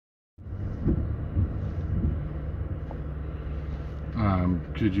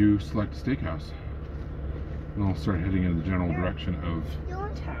Could you select steakhouse? And I'll start heading in the general direction of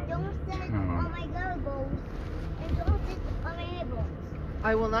Don't sit on my goggles and don't sit on my headphones.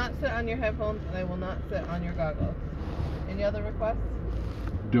 I will not sit on your headphones and I will not sit on your goggles. Any other requests?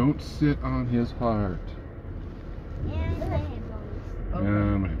 don't sit on his heart. And my headphones. Okay.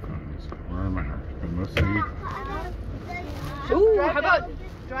 And my headphones. Where are my heart? But mostly. Ooh, Drive how about down,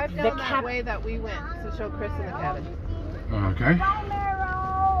 drive down that way that we went to show Chris in the cabin. Okay. Bye,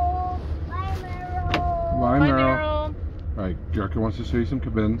 Meryl. Bye, Meryl. Bye, Bye, Meryl. Meryl. Alright, Jerica wants to show you some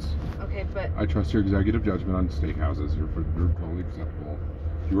cabins. Okay, but I trust your executive judgment on steakhouses. You're totally acceptable.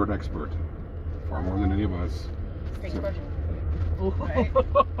 You're an expert. Far more than any of us. steak So- question. Right.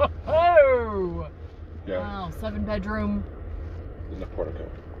 Oh! Yeah. Wow, 7-bedroom. In the portico.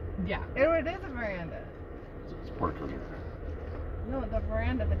 Yeah. It is a veranda. It's portico. No, the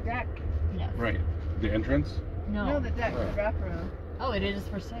veranda, the deck. Yes. Right. The entrance? No, the deck, Right. the bathroom. Oh, it is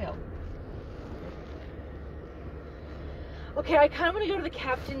for sale. Okay, I kind of want to go to the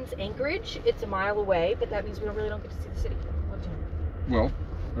Captain's Anchorage. It's a mile away, but that means we really don't get to see the city. What do you Well,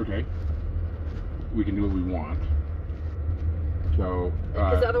 okay. We can do what we want. So,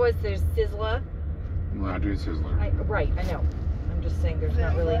 Because otherwise there's Sizzla. we're not doing Sizzler. Right, I know. I'm just saying there's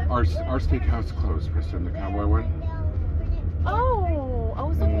not really... Our steakhouse closed, Kristen, the cowboy one. Oh, I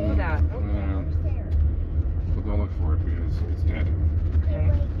was looking for that. But don't look for it because it's dead. Okay.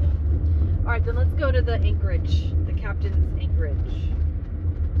 All right, then let's go to the Anchorage, the Captain's Anchorage.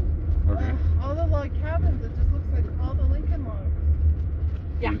 Okay. All the log cabins, it just looks like all the Lincoln logs.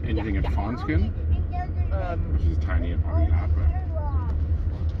 Yeah. Anything in Fawnskin? Which is tiny and probably not, but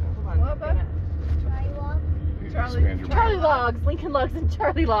Hold on. What, bud? expand your Charlie mind. Logs, Lincoln Logs, and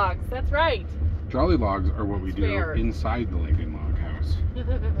Charlie Logs. That's right. Charlie logs are what we do Spared. inside the Lincoln log house.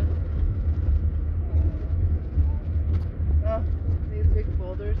 Oh, these big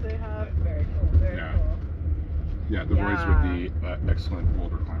boulders they have, very cool, very Yeah. cool. Yeah, the boys with the excellent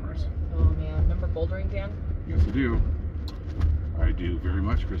boulder climbers. Oh man, remember bouldering, Dan? Yes, I do. I do very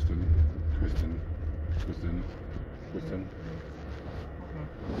much, Kristen. Kristen. Kristen. Kristen.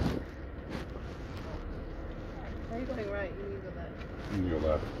 Where are you going right? You need to go left. You go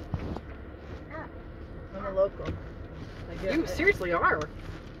left. I'm a local. I get You it. seriously are.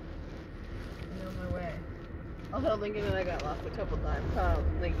 I know my way. Although Lincoln and I got lost a couple times.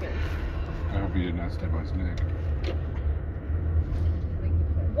 Lincoln. I hope you did not step on his neck.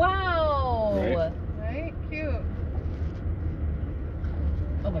 Lincoln. Wow. Right? Right? Cute.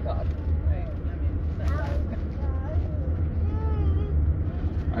 Oh my god. Right. I mean, that's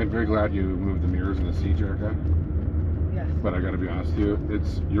I'm very glad you moved the mirrors in the seat, Jerica. yes. But I gotta be honest with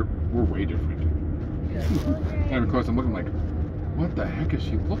you, we're way different. Yes. I'm close, I'm looking like, what the heck is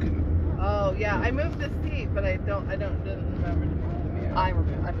she looking? Oh yeah, I moved the seat, but didn't remember to move the mirror. I moved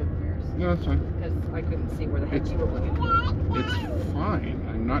the mirrors No, that's fine. because I couldn't see where the heck It's- you were looking. It's fine.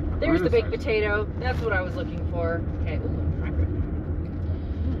 I'm not There's the baked criticizing. potato. That's what I was looking for. Okay. Ooh, prime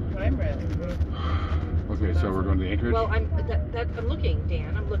rib. Prime rib. Okay, so we're going to the Anchorage? Well, I'm looking,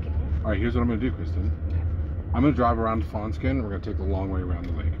 Dan. I'm looking. Alright, here's what I'm gonna do, Kristen. I'm gonna drive around to Fawnskin. We're gonna take the long way around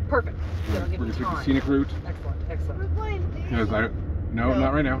the lake. Perfect. That'll We're give gonna me take the time. scenic route. Excellent. Excellent. We're going Because no, No.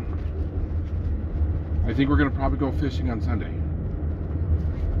 not right now. I think we're gonna probably go fishing on Sunday.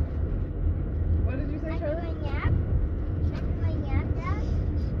 What did you say, Charlie? my nap. My nap, Dad.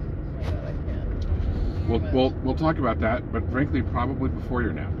 Oh my God, I can't. We'll talk about that, but frankly, probably before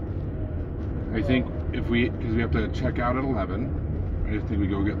your nap. I think because we have to check out at 11. I just think we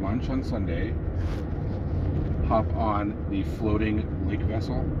go get lunch on Sunday. Hop on the floating lake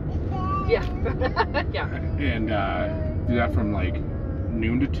vessel. Yeah. Yeah. And do that from like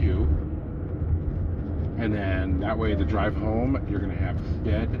noon to 2. And then that way the drive home, you're gonna have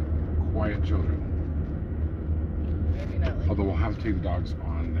fed, quiet children. Maybe not like Although we'll have to take the dogs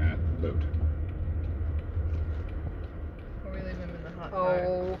on that boat. or we leave him in the hot car.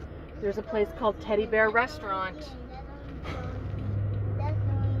 Oh, there's a place called Teddy Bear Restaurant.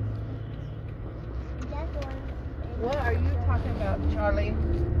 What are you talking about, Charlie?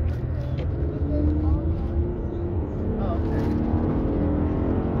 Oh, okay.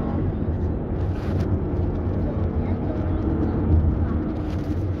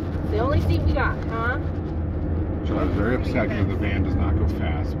 The only seat we got, huh? So I was very upset because the van does not go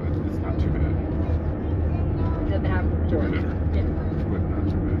fast, but it's not too bad. Didn't have George. better. Yeah. But not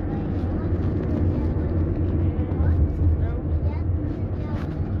too bad.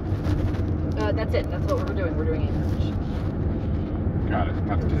 That's it. That's what we're doing. We're doing Anchorage. Got it.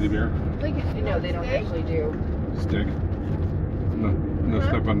 Not the teddy bear. Lincoln, do you No, want they don't steak? actually do. Stick. No Huh?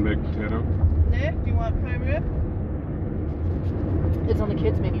 step on baked potato. Nick, do you want prime rib? It's on the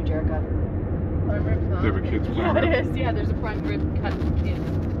kids menu, Jerica. Prime rib's not. They have a kids Yeah, prime it rib. is. Yeah, there's a prime rib cut for kids.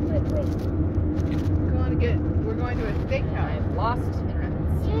 Wait. We're going to a steakhouse. I've lost internet.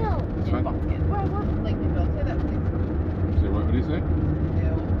 Ew. That's In fine. Boston. Well, Lincoln, don't say that, please. Say what do you say?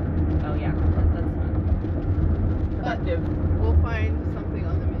 Ew. Oh yeah, that's not productive. We'll find something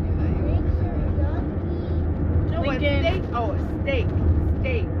on the menu that you Make want. sure you don't eat. No, a Lincoln. steak. Oh, a steak.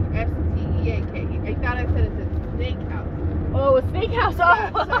 Steak. S-T-E-A-K. I thought I said it's a steakhouse. Oh, a steakhouse. Oh,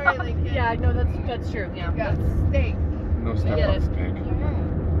 Yeah, sorry, Lincoln. yeah, no, that's true. Yeah, Got that's steak. No step get on it. snake.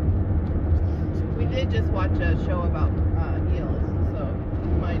 We did just watch a show about eels, so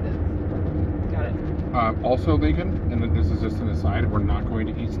mind us. got it. Also, Lincoln, and this is just an aside, we're not going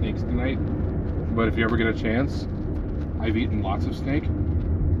to eat snakes tonight. But if you ever get a chance, I've eaten lots of snake.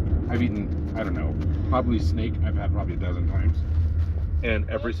 I've eaten, I don't know, probably snake. I've had probably a dozen times, and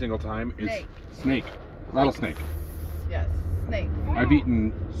every single time it's snake, rattlesnake. Yes, snake. I've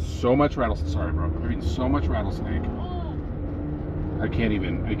eaten so much rattlesnake. Sorry, bro. I've eaten so much rattlesnake. I can't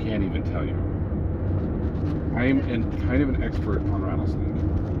even tell you. I am kind of an expert on rattlesnake.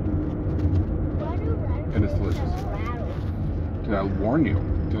 And it's delicious. To warn you,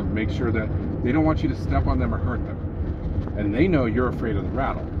 to make sure that they don't want you to step on them or hurt them. And they know you're afraid of the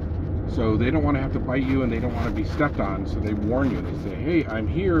rattle. So they don't want to have to bite you and they don't want to be stepped on. So they warn you. They say, hey, I'm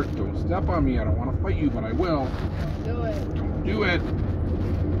here. Don't step on me. I don't want to fight you, but I will. Do it. Don't do it.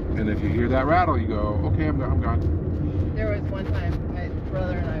 And if you hear that rattle, you go, okay, I'm gone. There was one time my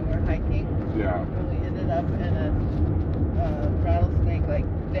brother and I were hiking, Yeah. and we ended up in a rattlesnake like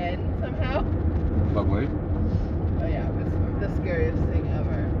den somehow. Lovely. Oh yeah, it was the scariest thing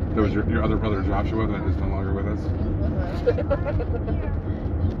ever. There was your other brother Joshua that is no longer with us.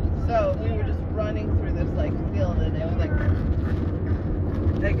 So we were just running through this like field, and it was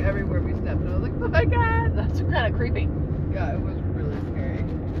like everywhere we stepped. And I was like, oh my god! That's kind of creepy. Yeah, it was really scary.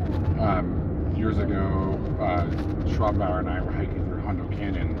 Years ago, Schwabbauer and I were hiking through Hondo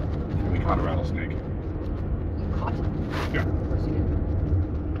Canyon and we caught a rattlesnake. You caught it. Yeah. Of course you did.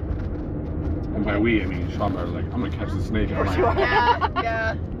 And by we, I mean Schwabbauer was like, I'm gonna catch the snake. And I'm like,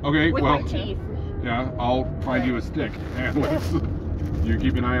 Yeah. okay, With well, my teeth. yeah, I'll find you a stick and let's, you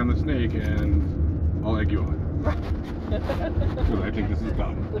keep an eye on the snake and I'll egg you on. Because I think this is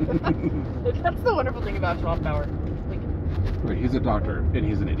dumb. That's the wonderful thing about Schwabbauer. Like, Right, he's a doctor and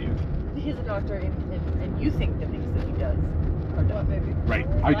he's an idiot. he's a doctor, and you think the things that he does are What, dumb. baby? Right,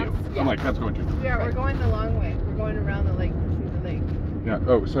 I do. Yeah. I'm like, that's going too far. Yeah, we're going the long way. We're going around the lake to see the lake. Yeah,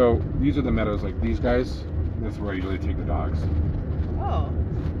 oh, so these are the meadows, like these guys, that's where I usually take the dogs. Oh.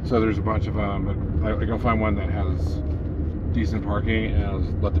 So there's a bunch of them, but I go find one that has decent parking and I'll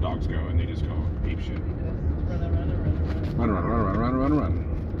just let the dogs go and they just go ape shit. Just run.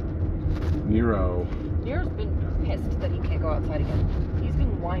 Nero. Nero's been pissed that he can't go outside again. He's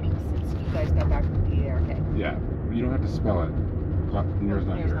been whining since you guys got back from the ARK. Yeah, you don't have to spell it. Nero's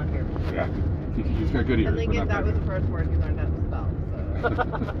not Nero's here. not here. Yeah, he's got good ears. And but Lincoln, not that was bad the first word he learned how to spell. So.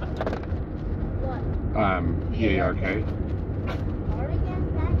 EARK.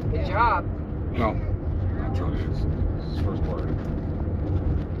 Good job. No, not really. It's his first word.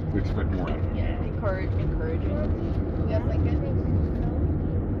 We expect more out of him. Yeah, encouraging. Yes, Lincoln?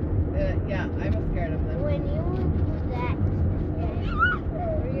 Yeah, I'm scared of them. When you do that,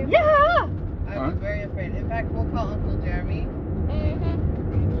 Yeah! I was very afraid. In fact, we'll call Uncle Jeremy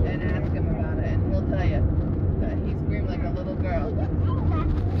and ask him about it, and he'll tell you that he screamed like a little girl.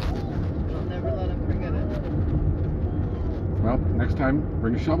 I'll never let him forget it. Well, next time,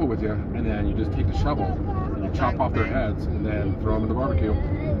 bring a shovel with you, and then you just take the shovel and you chop off their heads and then throw them in the barbecue.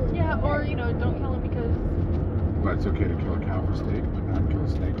 Yeah, or, don't kill him because... But it's okay to kill a cow for steak, but not kill a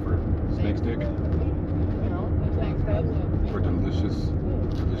snake for snake stick. Thanks, guys. For delicious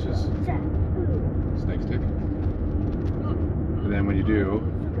snake stick. And then when you do,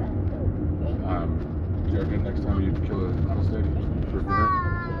 Jerica, next time you kill a rattlesnake for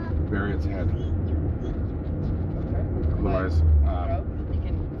dinner, bury its head. Otherwise,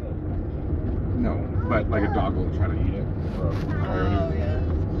 no. But like a dog will try to eat it, or a coyote, Oh, yeah.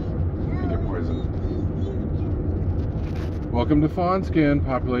 and get poisoned. Welcome to Fawnskin,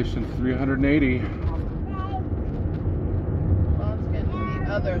 population 380. Fawnskin,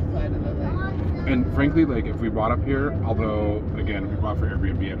 the other side of the lake. And frankly, like if we bought up here, although again, if we bought for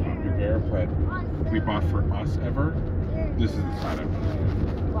Airbnb, I'd want to be there, but if we bought for us ever, this is the side I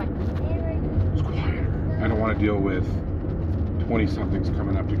want to live. It's quieter. I don't want to deal with 20-somethings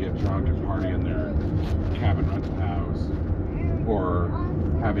coming up to get drunk and party in their cabin rental house, or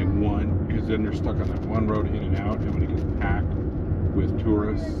having one, because then they're stuck on that one road in and out, and when it gets packed with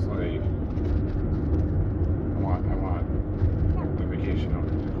tourists, like I want the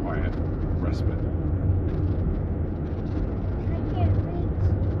quiet respite. I can't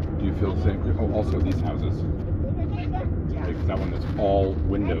reach. Do you feel the same? Oh, also these houses. Like that one that's all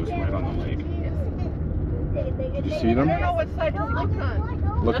windows right on the lake. Did you see them? I don't know what side to look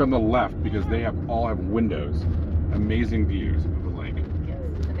on. Look on the left because they all have windows. Amazing views of the lake. Yes,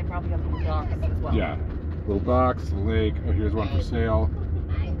 and they probably have little docks as well. Yeah. Little docks, the lake. Oh, here's one for sale.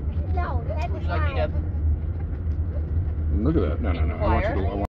 No, that's Would you like me to Look at that. No. I want you to.